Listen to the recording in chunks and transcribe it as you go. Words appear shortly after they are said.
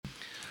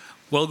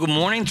Well, good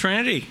morning,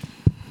 Trinity.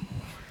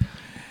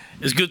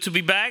 It's good to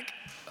be back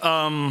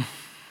to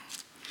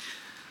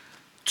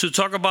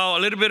talk about a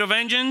little bit of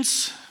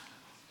engines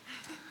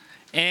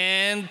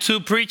and to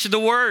preach the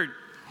word.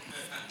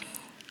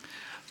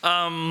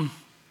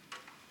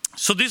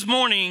 So this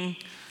morning,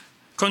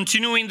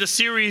 continuing the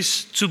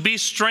series To Be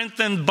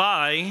Strengthened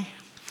By,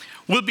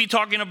 we'll be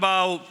talking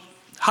about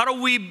how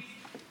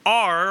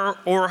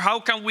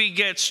can we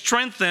get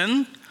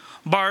strengthened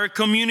by our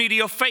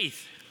community of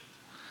faith,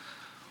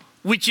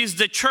 which is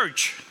the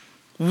church.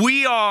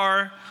 We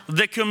are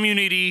the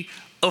community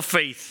of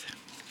faith.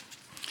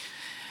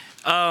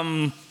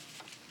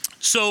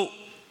 So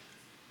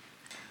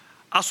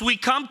as we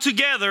come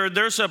together,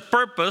 there's a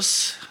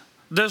purpose,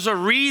 there's a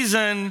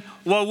reason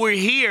why we're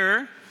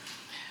here,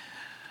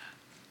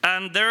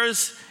 and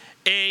there's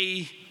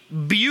a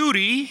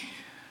beauty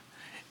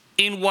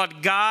in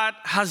what God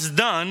has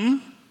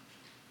done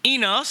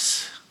in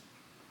us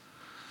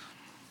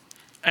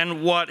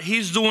and what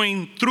He's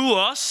doing through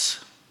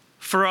us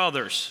for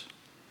others.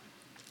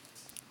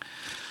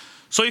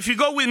 So if you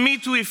go with me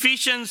to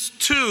Ephesians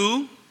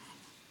 2,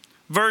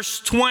 verse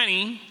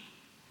 20.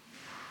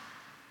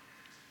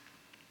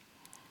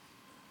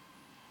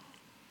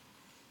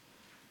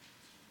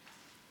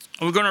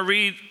 We're going to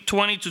read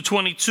 20 to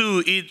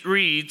 22. It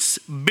reads,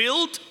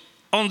 "Built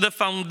on the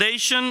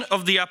foundation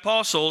of the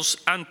apostles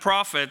and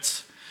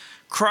prophets,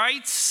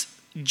 Christ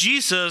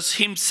Jesus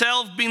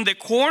himself being the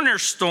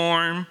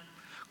cornerstone,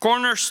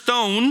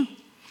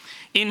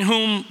 in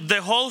whom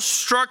the whole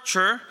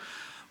structure,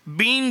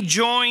 being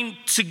joined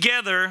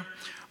together,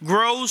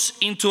 grows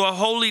into a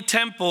holy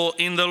temple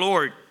in the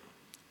Lord.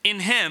 In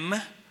him,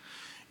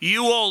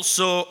 you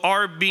also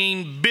are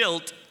being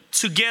built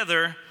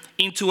together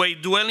into a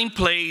dwelling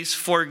place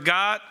for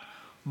God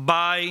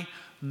by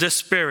the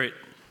Spirit."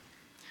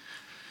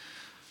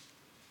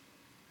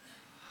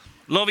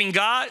 Loving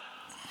God,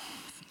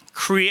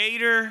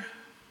 creator,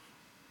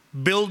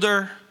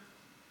 builder,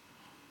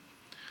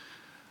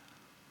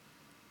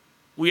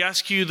 we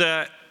ask you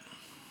that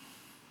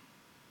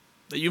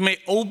you may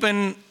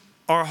open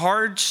our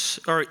hearts,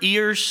 our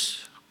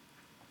ears,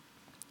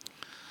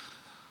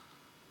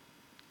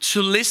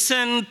 to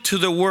listen to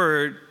the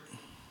word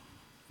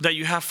that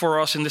you have for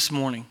us in this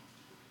morning.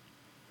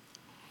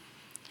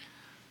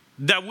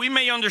 That we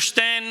may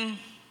understand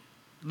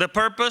the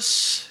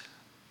purpose,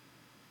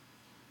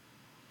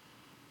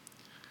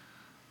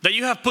 that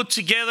you have put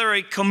together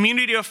a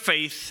community of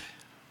faith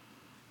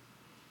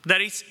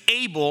that is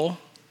able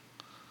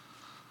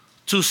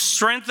to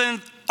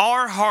strengthen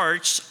our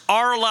hearts,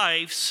 our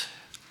lives,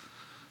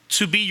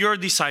 to be your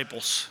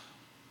disciples.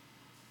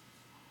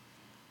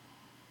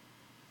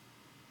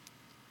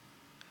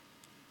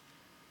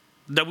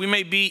 That we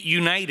may be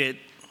united,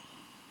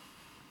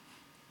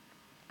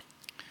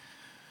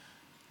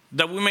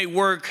 that we may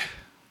work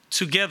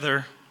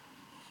together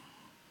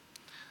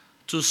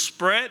to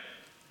spread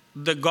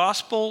the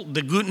gospel,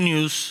 the good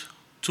news,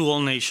 to all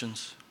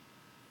nations.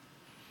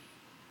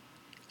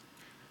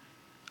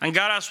 And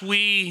God, as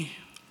we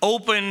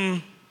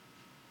open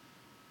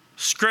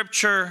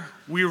Scripture,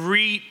 we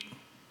read,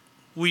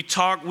 we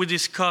talk, we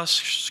discuss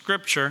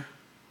Scripture,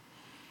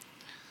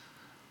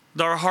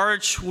 that our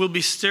hearts will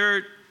be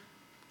stirred,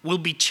 will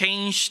be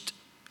changed,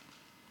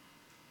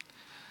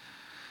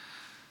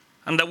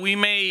 and that we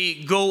may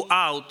go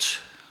out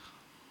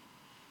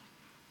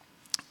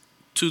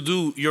to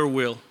do your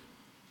will.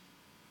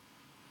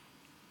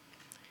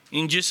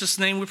 In Jesus'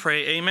 name we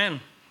pray,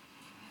 amen.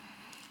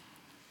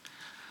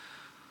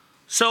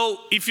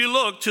 So if you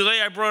look,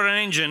 today I brought an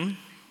engine.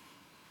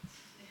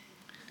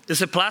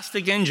 It's a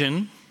plastic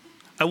engine.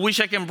 I wish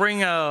I can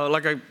bring a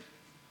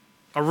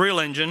real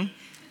engine.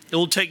 It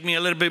will take me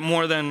a little bit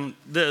more than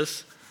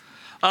this.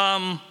 But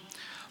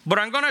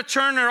I'm going to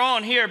turn it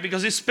on here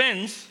because it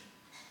spins.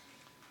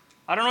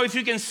 I don't know if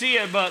you can see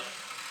it, but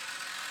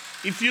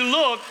if you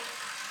look,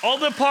 all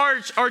the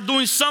parts are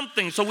doing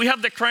something. So we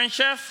have the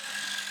crankshaft,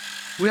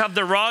 we have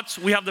the rods,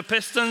 we have the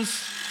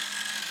pistons,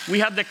 we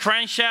have the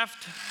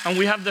crankshaft, and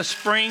we have the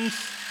springs,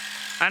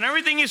 and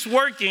everything is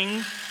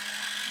working.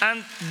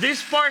 And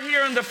this part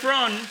here in the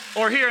front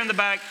or here in the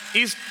back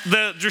is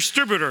the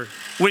distributor,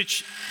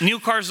 which new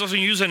cars doesn't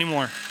use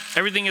anymore.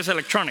 Everything is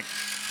electronic.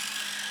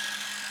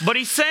 But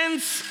it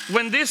sends,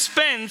 when this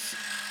spins,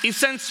 it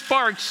sends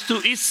sparks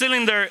to each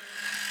cylinder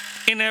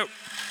in a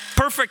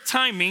perfect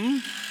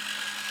timing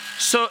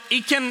so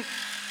it can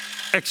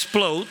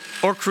explode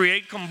or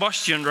create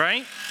combustion,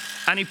 right?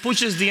 And it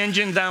pushes the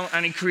engine down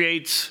and it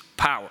creates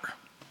power.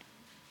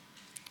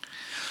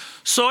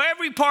 So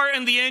every part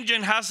in the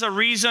engine has a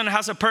reason,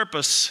 has a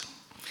purpose.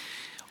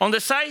 On the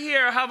side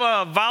here, I have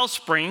a valve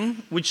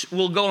spring, which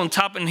will go on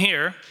top in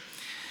here.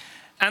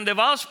 And the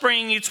valve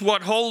spring is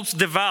what holds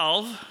the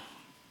valve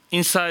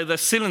inside the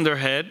cylinder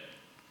head.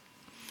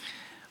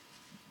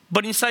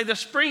 But inside the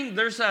spring,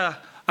 there's a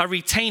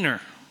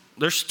retainer.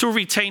 There's two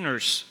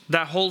retainers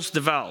that holds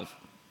the valve.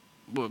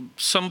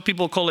 Some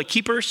people call it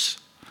keepers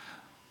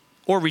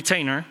or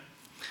retainer.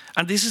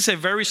 And this is a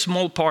very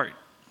small part.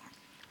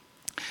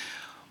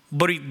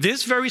 But if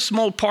this very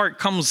small part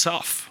comes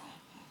off,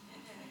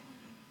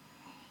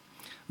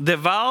 the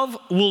valve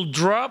will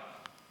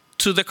drop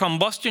to the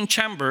combustion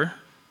chamber,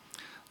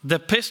 the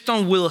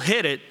piston will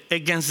hit it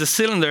against the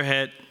cylinder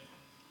head,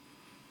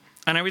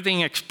 and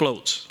everything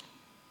explodes.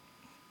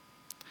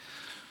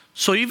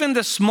 So even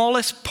the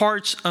smallest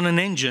parts on an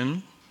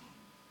engine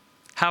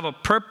have a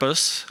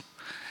purpose,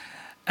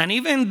 and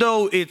even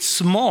though it's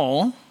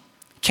small,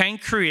 can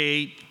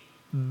create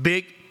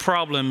big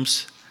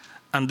problems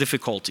and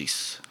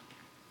difficulties.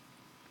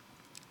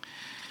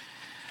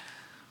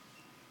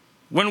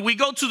 When we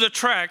go to the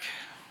track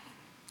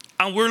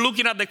and we're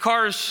looking at the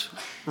cars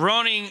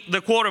running the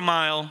quarter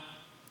mile,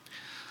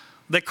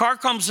 the car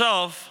comes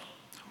off,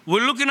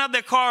 we're looking at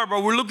the car,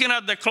 but we're looking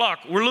at the clock.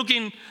 We're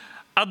looking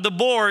at the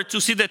board to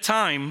see the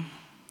time.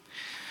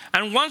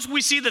 And once we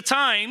see the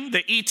time,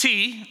 the ET,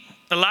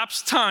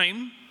 elapsed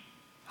time,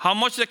 how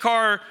much the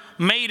car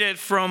made it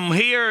from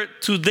here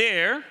to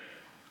there,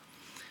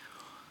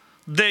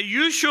 the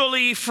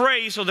usually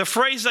phrase, or the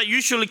phrase that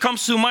usually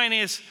comes to mind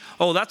is,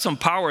 oh, that's some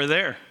power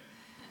there.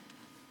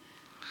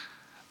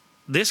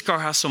 This car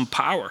has some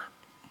power.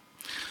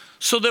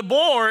 So the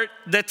board,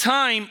 the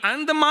time,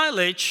 and the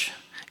mileage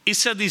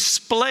is a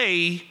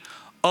display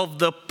of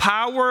the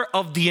power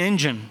of the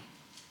engine.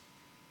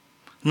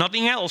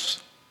 Nothing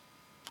else.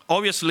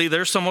 Obviously,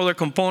 there's some other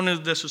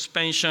components, the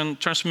suspension,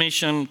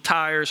 transmission,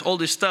 tires, all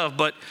this stuff.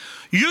 But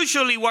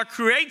usually what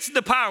creates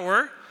the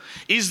power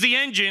is the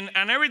engine,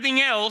 and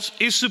everything else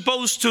is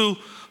supposed to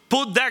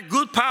put that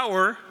good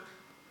power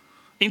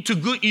into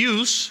good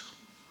use,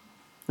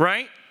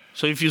 right?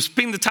 So if you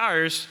spin the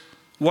tires,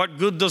 what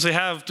good does it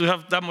have to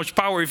have that much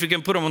power if you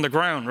can put them on the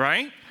ground,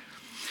 right?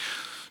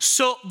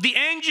 So the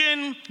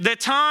engine, the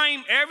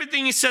time,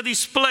 everything is a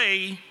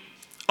display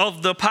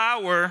of the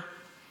power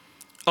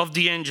of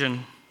the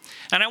engine.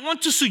 And I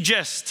want to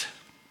suggest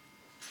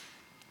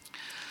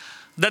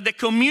that the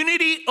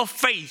community of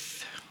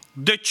faith,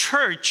 the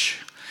church,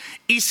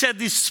 is a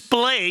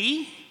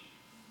display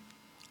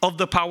of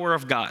the power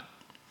of God.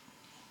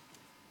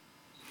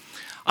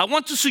 I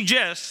want to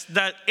suggest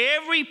that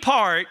every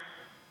part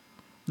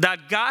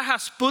that God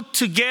has put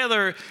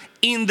together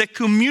in the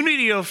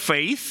community of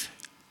faith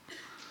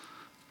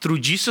through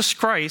Jesus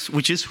Christ,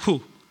 which is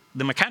who?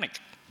 The mechanic.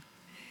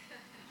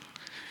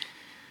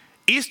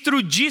 It's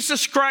through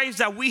Jesus Christ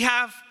that we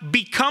have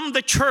become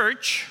the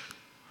church,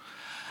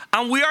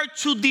 and we are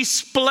to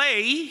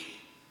display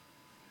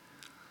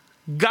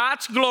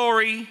God's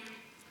glory,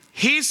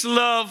 His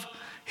love,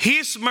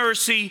 His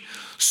mercy,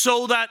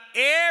 so that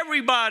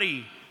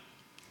everybody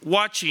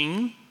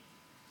watching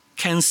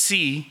can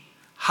see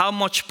how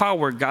much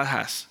power God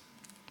has.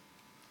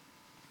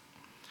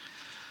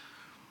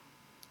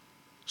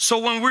 So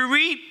when we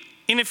read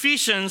in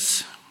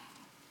Ephesians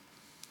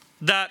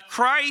that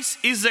Christ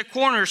is the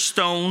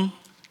cornerstone,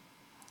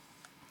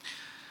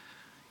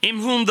 in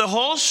whom the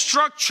whole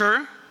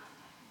structure,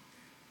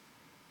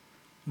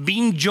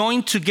 being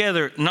joined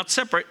together, not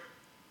separate,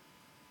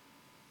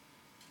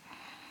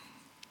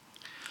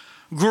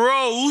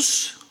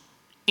 grows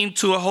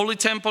into a holy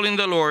temple in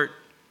the Lord.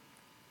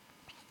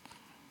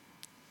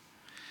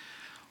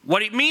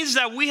 What it means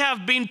that we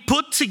have been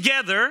put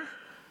together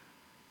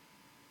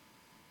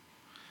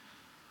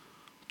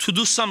to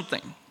do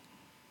something.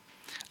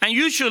 And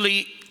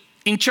usually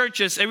in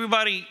churches,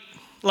 everybody,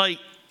 like,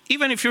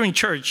 even if you're in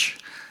church,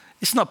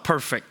 it's not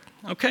perfect,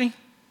 okay?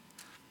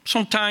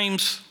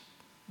 Sometimes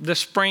the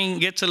spring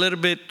gets a little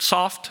bit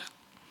soft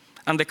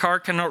and the car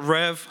cannot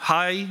rev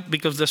high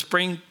because the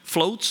spring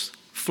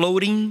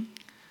floating,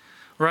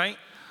 right?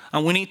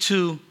 And we need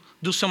to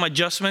do some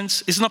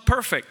adjustments. It's not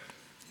perfect.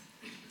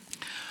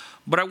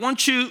 But I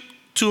want you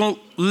to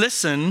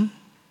listen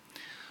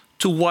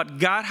to what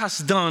God has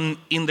done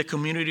in the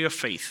community of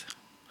faith.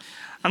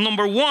 And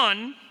number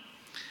one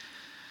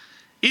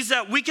is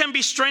that we can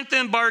be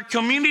strengthened by our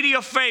community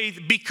of faith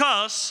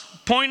because,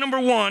 point number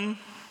one,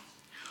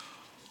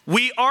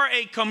 we are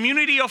a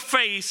community of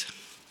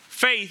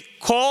faith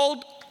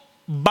called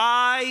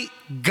by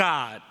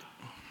God.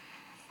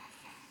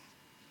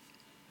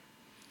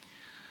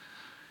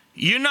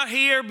 You're not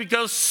here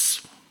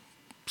because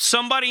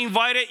somebody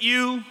invited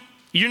you.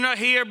 You're not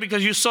here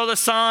because you saw the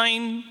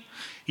sign.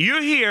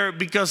 You're here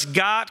because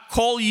God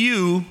called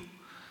you.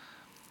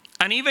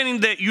 And even in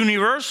the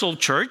universal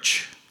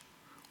church,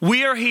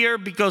 we are here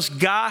because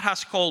God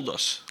has called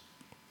us.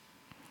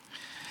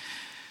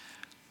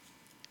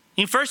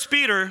 In 1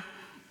 Peter,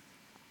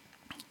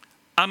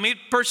 amid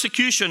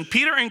persecution,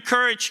 Peter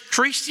encouraged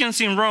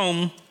Christians in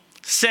Rome,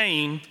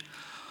 saying,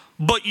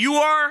 "But you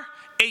are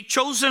a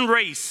chosen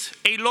race,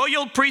 a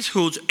loyal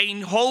priesthood, a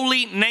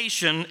holy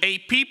nation, a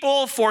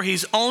people for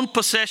His own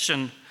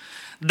possession,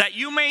 that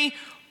you may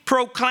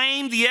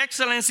proclaim the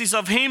excellencies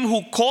of Him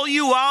who called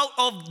you out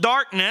of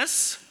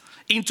darkness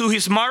into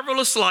His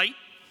marvelous light.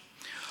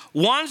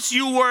 Once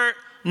you were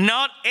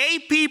not a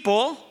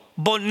people,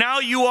 but now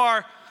you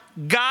are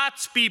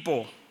God's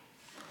people.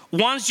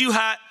 Once you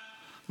had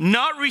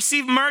not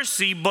received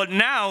mercy, but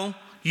now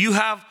you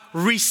have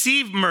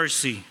received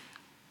mercy.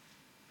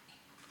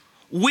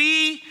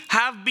 We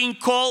have been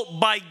called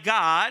by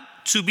God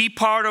to be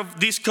part of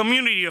this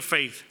community of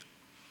faith.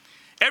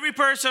 Every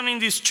person in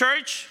this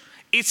church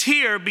is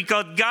here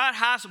because God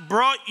has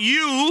brought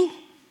you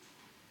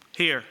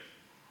here.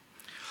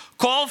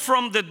 Called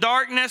from the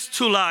darkness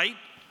to light,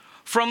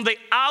 from the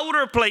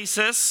outer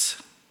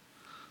places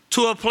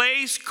to a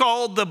place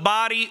called the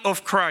body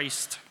of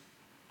Christ.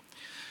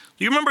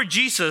 Do you remember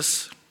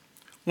Jesus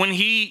when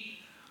he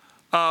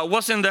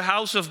was in the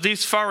house of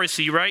this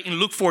Pharisee, right, in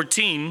Luke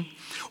 14,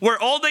 where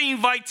all the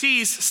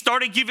invitees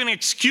started giving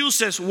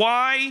excuses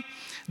why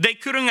they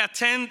couldn't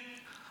attend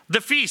the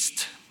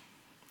feast?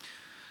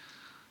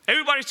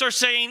 Everybody starts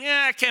saying,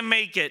 I can't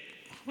make it.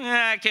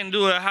 I can't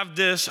do it. I have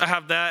this, I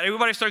have that.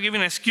 Everybody starts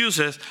giving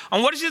excuses.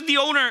 And what is it the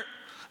owner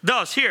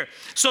does here?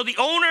 So the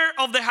owner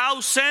of the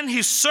house sent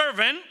his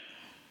servant,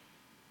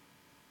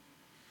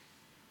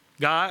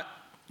 God,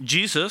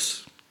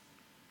 Jesus,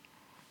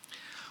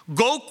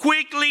 go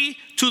quickly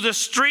to the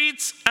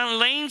streets and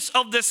lanes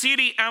of the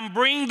city and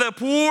bring the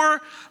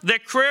poor, the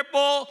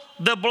crippled,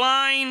 the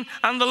blind,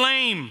 and the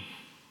lame.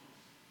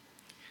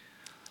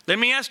 Let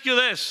me ask you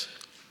this.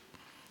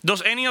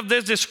 Does any of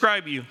this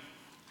describe you?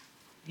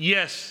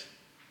 Yes.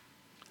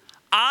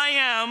 I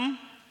am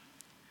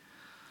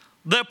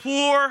the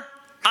poor,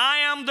 I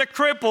am the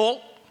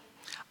crippled,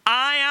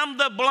 I am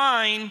the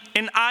blind,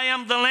 and I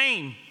am the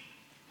lame.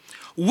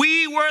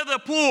 We were the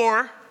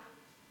poor,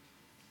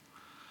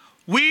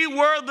 we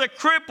were the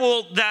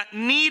crippled that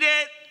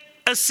needed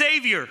a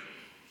Savior.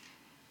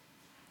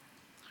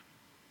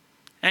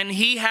 And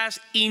He has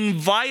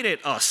invited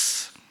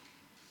us.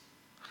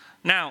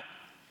 Now,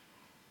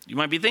 you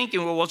might be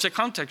thinking, well, what's the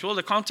context? Well,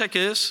 the context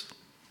is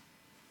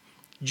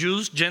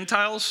Jews,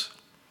 Gentiles,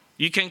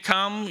 you can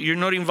come, you're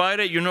not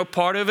invited, you're not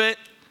part of it,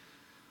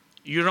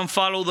 you don't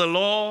follow the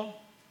law,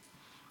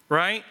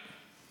 right?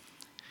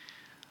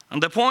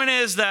 And the point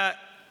is that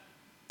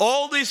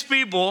all these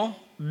people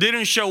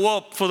didn't show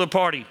up for the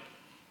party.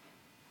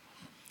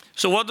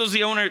 So what does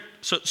the owner,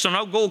 so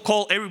now go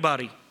call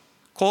everybody.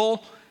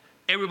 Call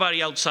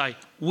everybody outside.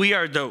 We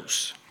are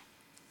those.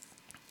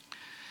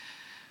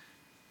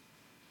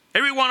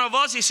 Every one of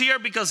us is here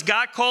because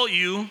God called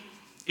you.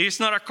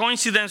 It's not a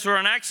coincidence or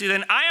an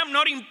accident. I am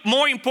not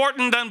more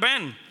important than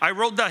Ben. I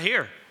wrote that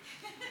here.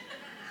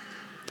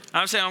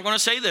 I'm going to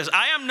say this.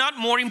 I am not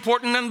more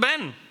important than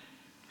Ben.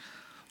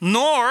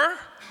 Nor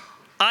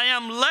I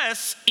am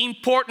less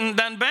important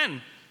than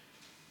Ben.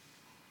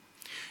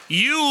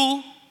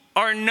 You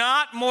are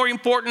not more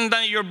important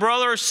than your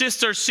brother or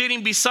sister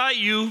sitting beside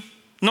you,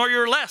 nor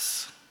you're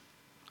less.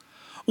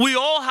 We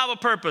all have a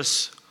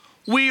purpose.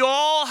 We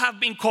all have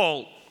been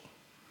called.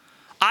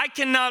 I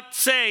cannot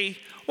say,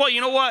 well, you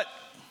know what?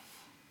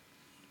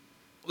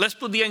 Let's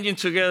put the engine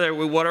together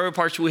with whatever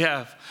parts we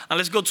have, and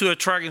let's go to a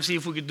track and see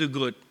if we could do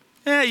good.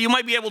 Yeah, you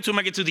might be able to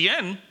make it to the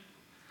end,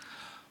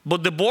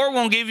 but the board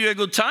won't give you a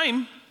good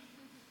time.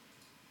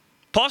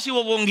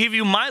 Possible won't give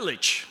you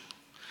mileage.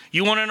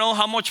 You want to know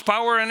how much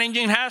power an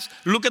engine has?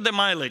 Look at the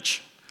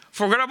mileage.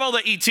 Forget about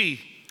the ET.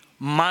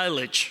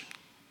 Mileage.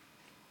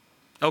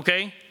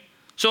 Okay?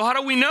 So how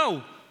do we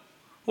know?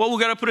 Well,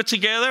 we got to put it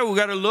together. We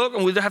got to look,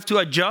 and we have to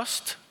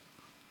adjust.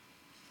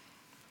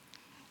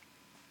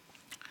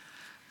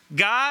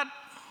 God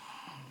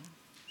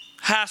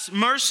has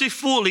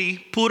mercifully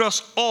put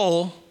us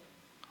all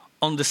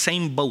on the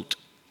same boat.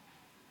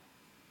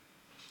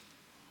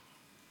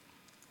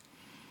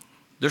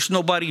 There's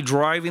nobody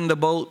driving the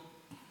boat.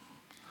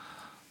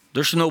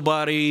 There's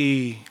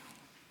nobody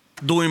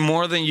doing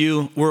more than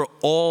you. We're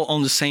all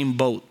on the same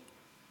boat.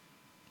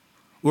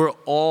 We're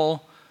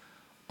all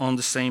on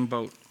the same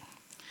boat.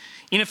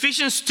 In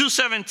Ephesians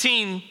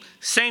 2:17,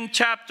 same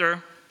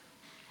chapter,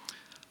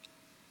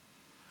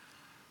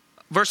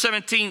 verse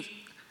 17,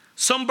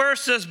 some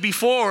verses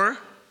before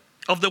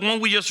of the one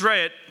we just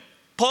read,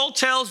 Paul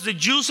tells the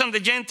Jews and the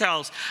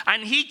Gentiles,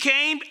 and he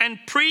came and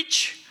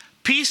preached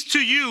peace to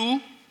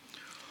you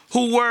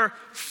who were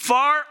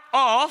far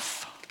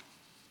off,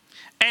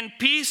 and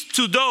peace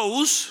to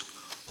those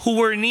who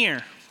were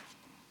near.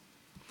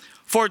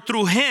 For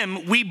through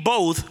him we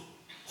both,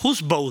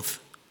 who's both?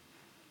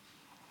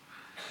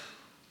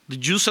 The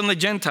Jews and the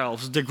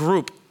Gentiles, the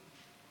group.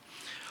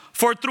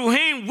 For through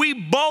him we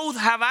both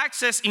have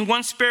access in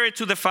one spirit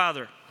to the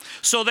Father.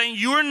 So then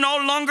you are no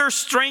longer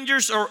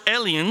strangers or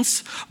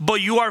aliens,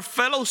 but you are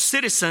fellow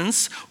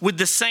citizens with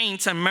the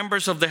saints and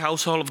members of the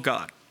household of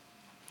God.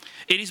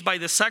 It is by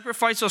the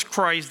sacrifice of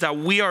Christ that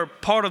we are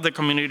part of the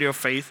community of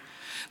faith.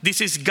 This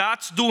is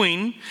God's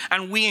doing,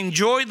 and we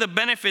enjoy the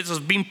benefits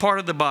of being part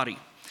of the body.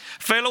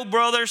 Fellow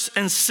brothers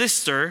and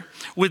sisters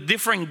with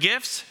different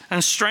gifts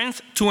and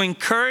strength to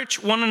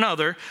encourage one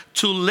another,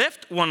 to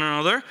lift one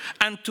another,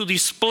 and to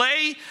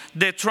display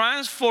the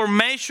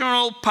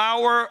transformational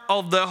power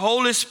of the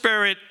Holy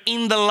Spirit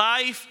in the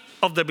life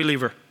of the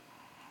believer.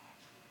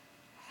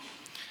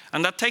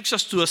 And that takes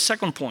us to a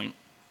second point.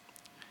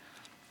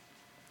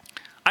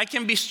 I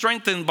can be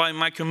strengthened by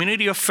my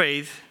community of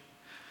faith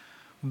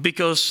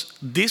because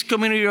this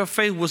community of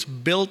faith was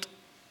built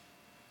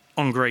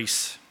on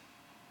grace.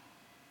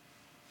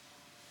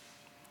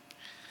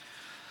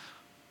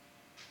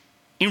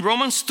 In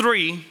Romans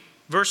 3,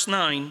 verse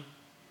 9,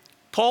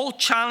 Paul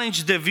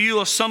challenged the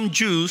view of some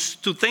Jews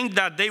to think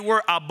that they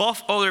were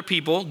above other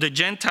people, the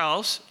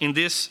Gentiles, in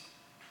this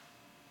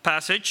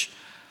passage.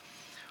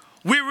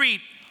 We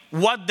read,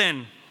 "What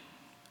then?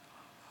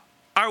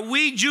 Are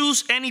we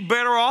Jews any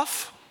better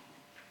off?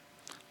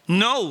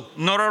 No,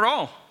 not at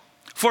all.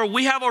 For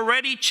we have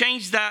already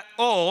changed that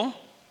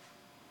all.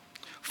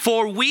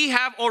 For we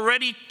have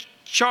already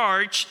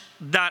charged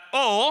that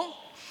all,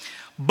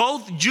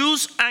 both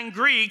Jews and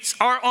Greeks,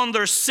 are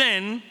under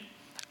sin,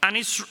 and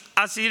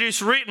as it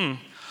is written,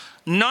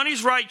 none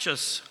is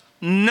righteous,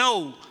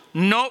 no,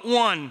 not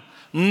one.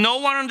 No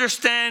one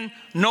understands,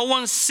 no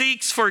one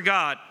seeks for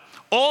God.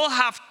 All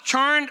have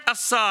turned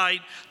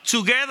aside,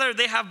 together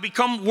they have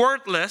become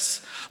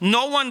worthless.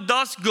 No one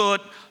does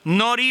good,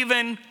 not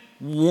even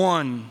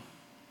one."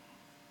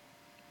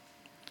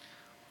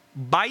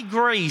 By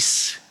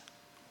grace,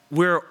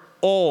 we're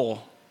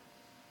all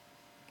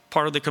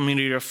part of the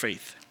community of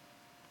faith.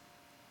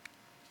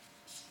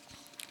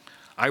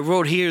 I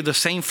wrote here the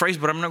same phrase,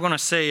 but I'm not going to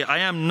say, "I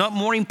am not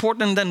more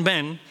important than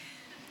Ben,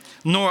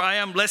 nor I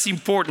am less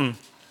important."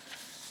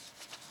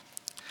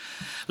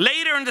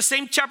 Later in the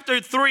same chapter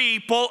 3,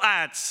 Paul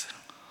adds,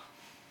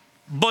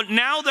 "But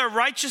now the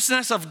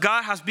righteousness of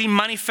God has been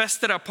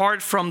manifested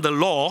apart from the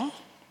law.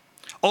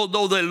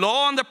 Although the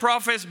law and the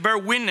prophets bear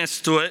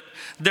witness to it,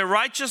 the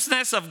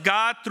righteousness of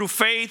God through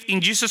faith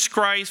in Jesus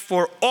Christ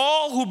for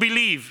all who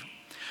believe.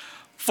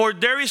 For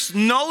there is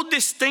no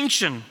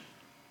distinction.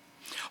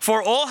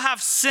 For all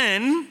have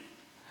sinned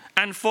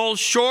and fall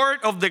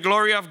short of the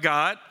glory of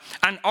God,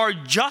 and are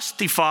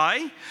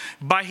justified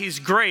by his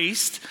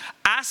grace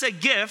as a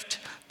gift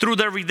through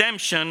the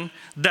redemption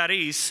that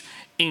is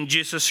in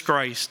Jesus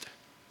Christ."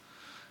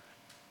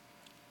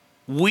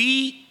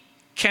 We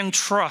can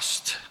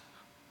trust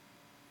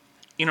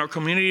in our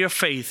community of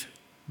faith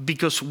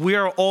because we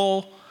are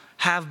all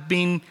have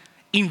been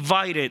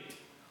invited,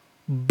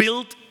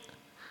 built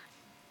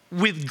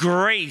with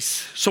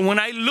grace. So when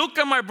I look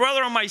at my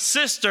brother or my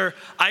sister,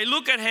 I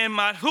look at him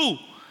as who?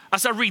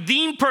 As a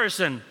redeemed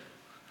person,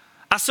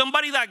 as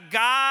somebody that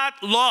God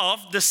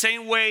loved the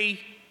same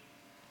way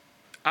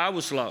I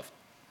was loved.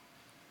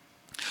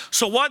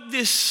 So what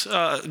this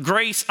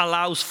grace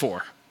allows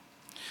for?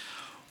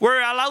 Where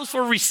it allows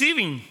for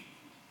receiving.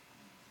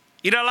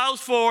 It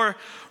allows for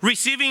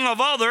receiving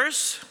of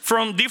others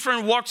from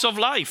different walks of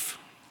life.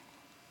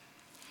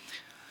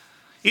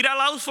 It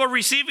allows for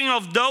receiving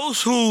of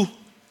those who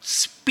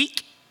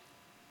speak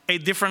a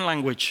different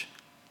language.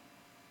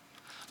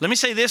 Let me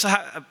say this.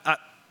 I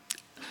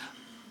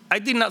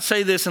did not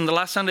say this in the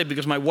last Sunday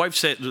because my wife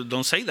said,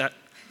 "Don't say that."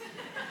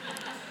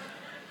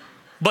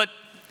 But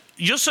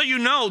just so you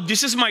know,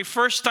 this is my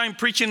first time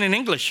preaching in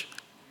English.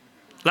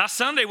 Last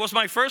Sunday was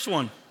my first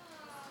one.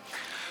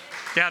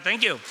 Yeah,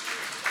 thank you.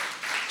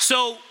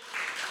 So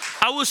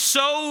I was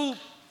so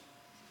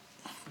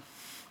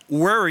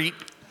worried.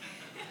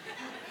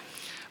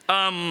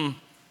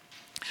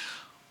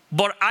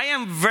 But I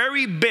am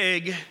very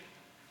big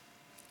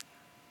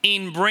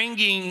in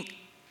bringing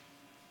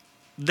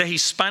the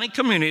Hispanic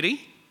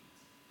community,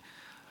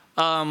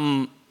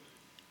 to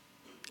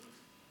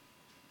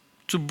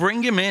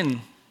bring them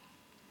in,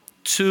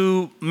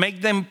 to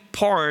make them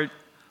part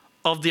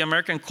of the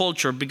American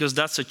culture, because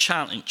that's a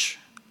challenge.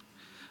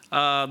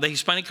 The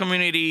Hispanic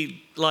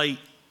community, like,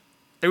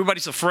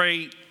 everybody's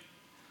afraid.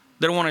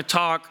 They don't want to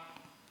talk.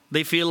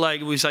 They feel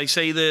like if I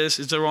say this,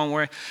 it's the wrong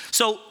way.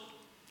 So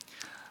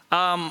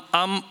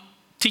I'm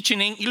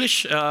teaching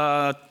English,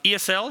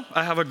 ESL.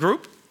 I have a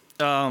group.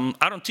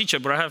 I don't teach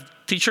it, but I have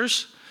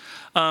teachers.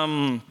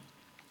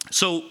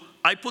 So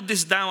I put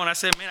this down and I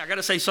said, man, I got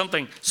to say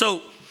something.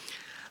 So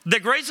the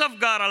grace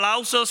of God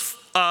allows us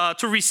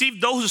to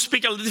receive those who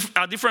speak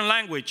a different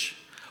language.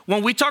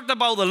 When we talked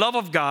about the love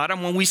of God,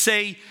 and when we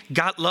say,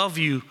 God love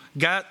you,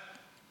 God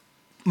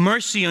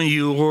mercy on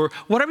you, or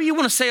whatever you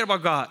want to say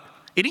about God,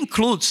 it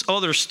includes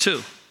others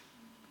too.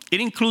 It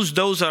includes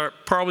those that are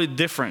probably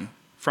different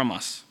from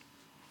us.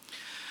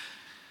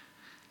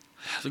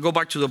 So go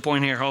back to the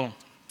point here. Hold on.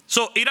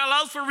 So it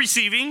allows for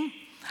receiving,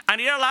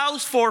 and it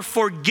allows for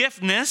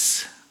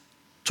forgiveness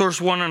towards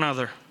one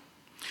another.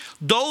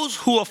 Those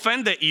who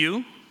offended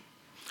you,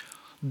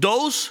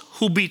 those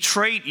who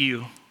betrayed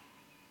you.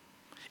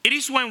 It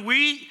is when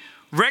we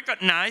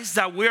recognize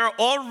that we are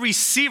all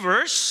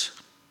recipients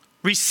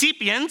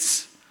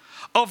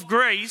of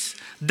grace,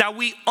 that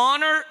we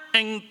honor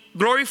and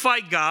glorify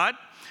God,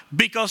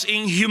 because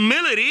in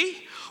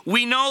humility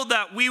we know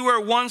that we were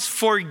once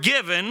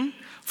forgiven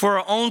for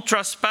our own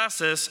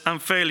trespasses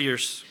and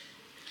failures.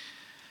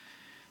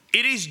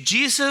 It is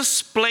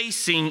Jesus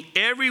placing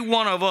every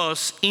one of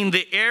us in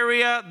the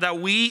area that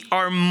we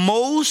are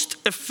most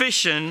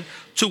efficient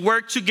to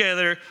work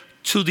together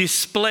to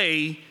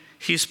display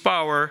His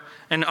power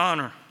and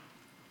honor.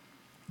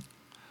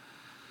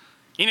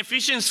 In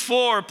Ephesians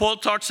 4, Paul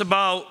talks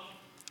about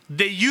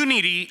the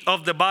unity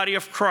of the body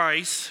of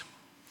Christ.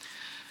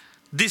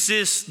 This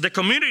is the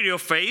community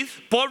of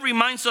faith. Paul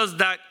reminds us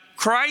that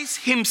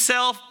Christ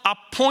himself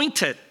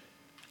appointed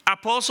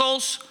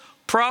apostles,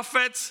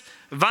 prophets,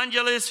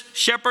 evangelists,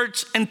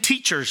 shepherds, and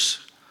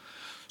teachers.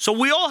 So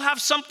we all have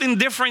something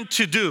different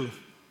to do,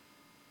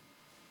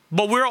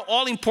 but we're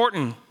all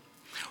important.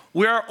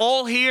 We are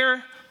all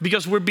here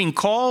because we're being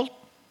called,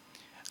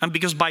 and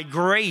because by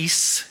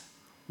grace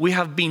we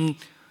have been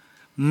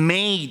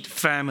made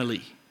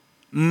family,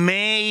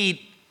 made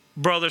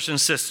brothers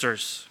and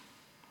sisters.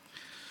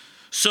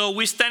 So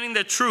we stand in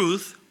the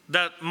truth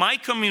that my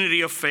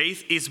community of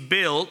faith is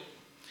built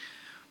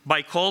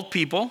by called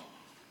people,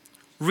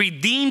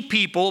 redeemed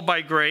people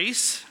by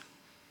grace.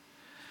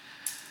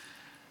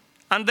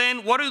 And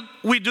then what do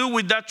we do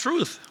with that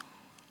truth?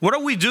 What do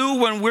we do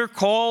when we're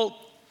called,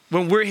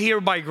 when we're here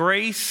by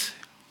grace?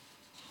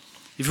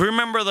 If you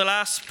remember the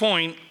last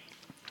point,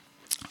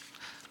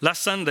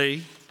 last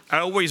Sunday, I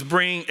always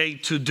bring a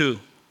to-do.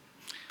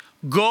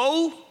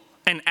 Go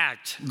and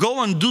act.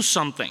 Go and do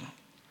something.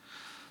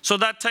 So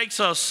that takes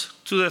us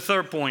to the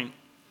third point.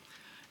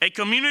 A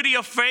community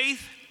of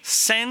faith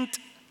sent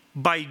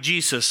by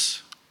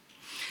Jesus.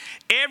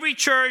 Every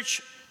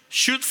church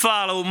should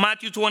follow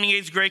Matthew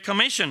 28's Great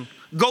Commission.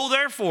 Go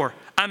therefore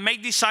and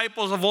make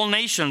disciples of all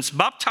nations,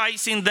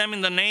 baptizing them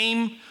in the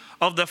name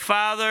of the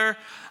Father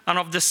and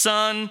of the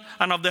Son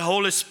and of the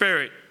Holy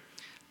Spirit,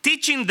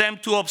 teaching them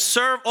to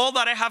observe all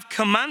that I have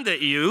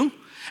commanded you.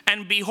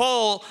 And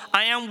behold,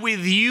 I am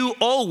with you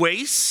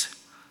always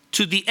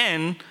to the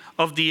end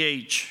of the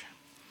age.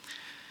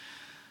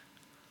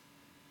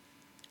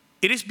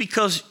 It is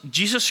because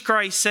Jesus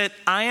Christ said,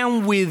 I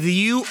am with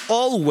you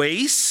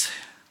always,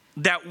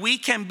 that we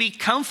can be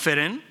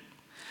confident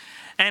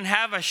and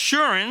have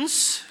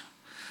assurance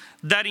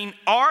that in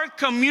our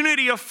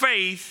community of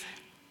faith,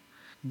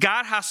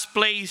 God has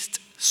placed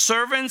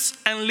servants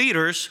and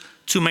leaders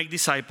to make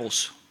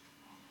disciples.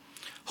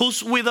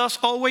 Who's with us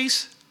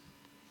always?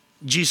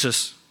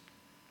 Jesus.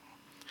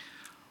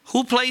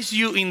 Who placed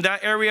you in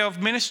that area of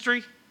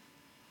ministry?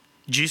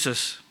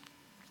 Jesus.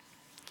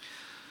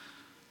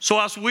 So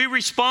as we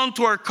respond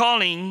to our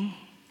calling,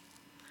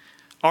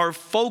 our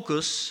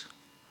focus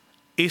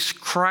is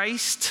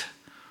Christ,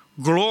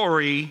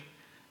 glory,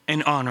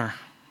 and honor.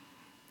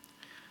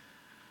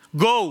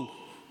 Go.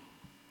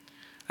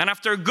 And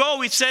after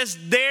go, it says,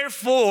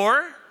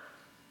 therefore,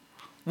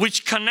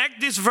 which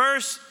connect this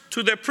verse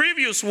to the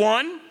previous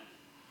one.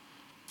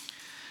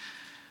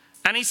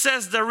 And it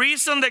says the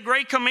reason the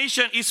Great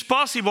Commission is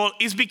possible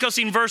is because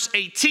in verse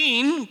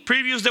 18,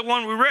 previous the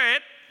one we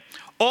read,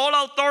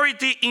 all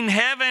authority in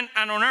heaven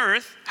and on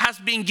earth has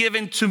been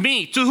given to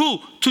me. To who?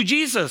 To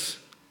Jesus.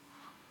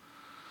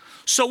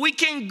 So we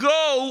can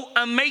go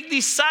and make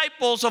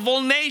disciples of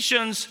all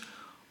nations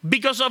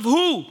because of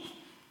who?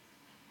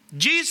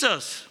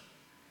 Jesus.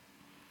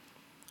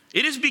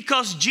 It is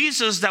because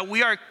Jesus that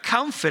we are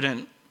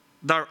confident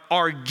that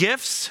our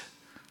gifts,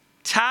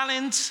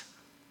 talents,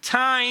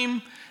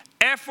 time,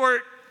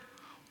 effort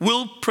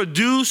will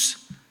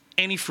produce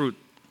any fruit.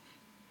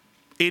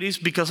 It is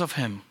because of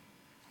him.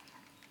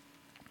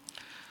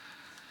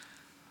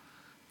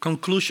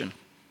 Conclusion.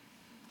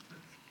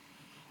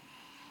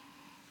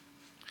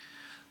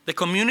 The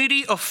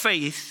community of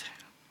faith,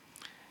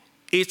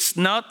 it's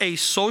not a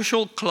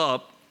social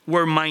club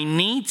where my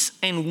needs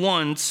and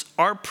wants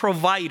are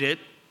provided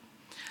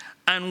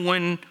and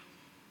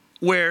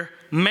where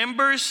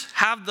members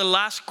have the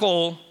last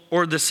call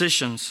or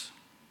decisions,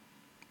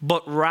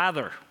 but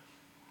rather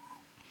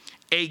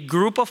a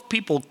group of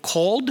people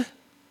called,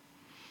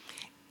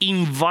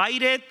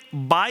 invited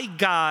by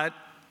God,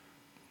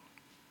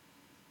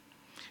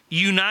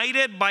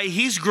 united by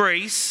his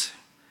grace,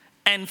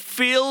 and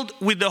filled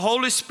with the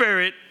Holy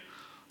Spirit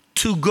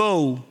to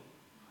go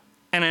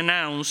and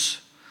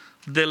announce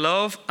the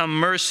love and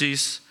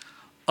mercies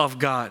of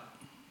God.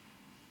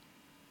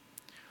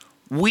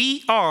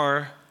 We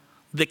are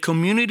the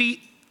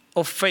community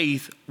of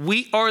faith.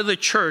 We are the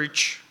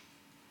church.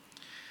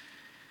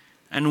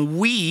 And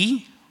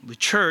we, the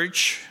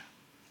church,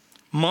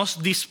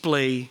 must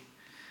display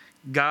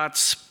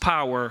God's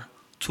power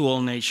to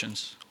all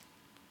nations.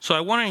 So I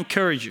want to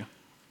encourage you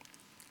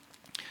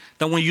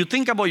that when you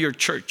think about your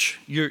church,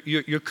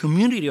 your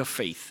community of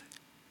faith,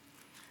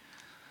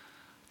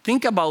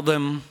 think about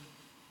them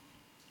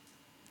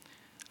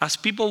as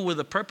people with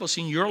a purpose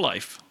in your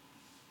life.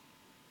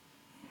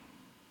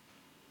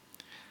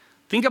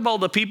 Think about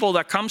the people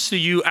that comes to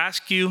you,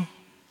 ask you,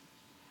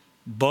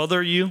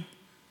 bother you.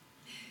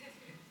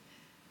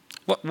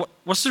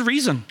 What's the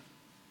reason?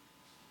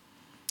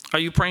 Are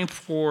you praying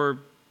for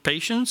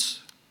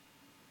patience?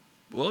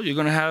 Well, you're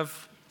going to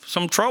have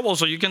some trouble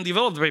so you can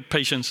develop the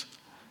patience.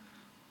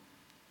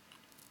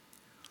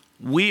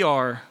 We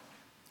are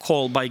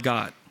called by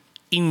God,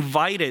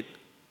 invited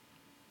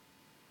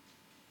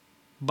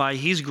by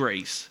his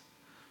grace,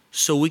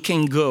 so we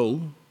can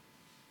go.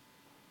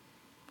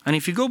 And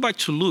if you go back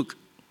to Luke,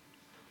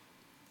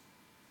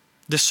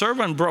 the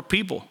servant brought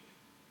people.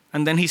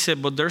 And then he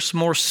said, but there's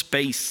more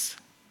space.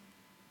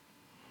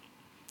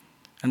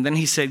 And then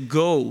he said,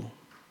 go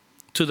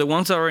to the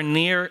ones that are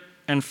near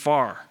and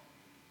far.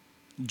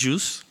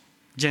 Jews,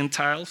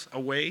 Gentiles,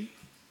 away.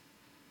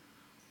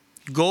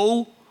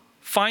 Go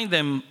find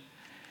them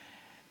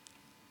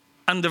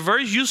And the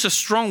verse uses a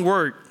strong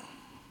word,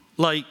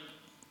 like,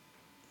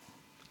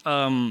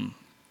 oh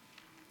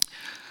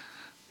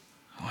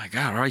my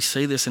God, how do I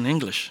say this in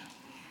English?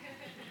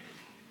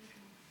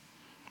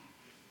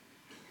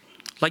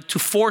 Like to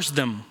force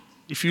them.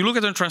 If you look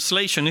at the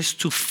translation, it's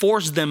to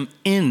force them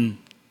in.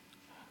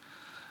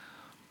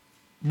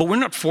 But we're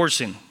not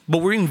forcing, but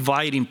we're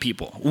inviting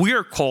people. We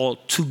are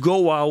called to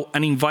go out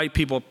and invite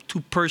people, to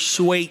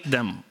persuade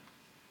them,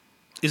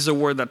 is the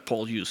word that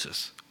Paul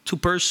uses. To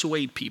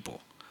persuade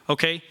people,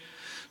 okay?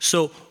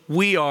 So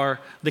we are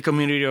the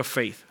community of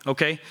faith,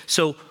 okay?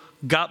 So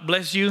God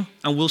bless you,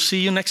 and we'll see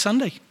you next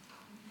Sunday.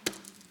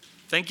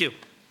 Thank you.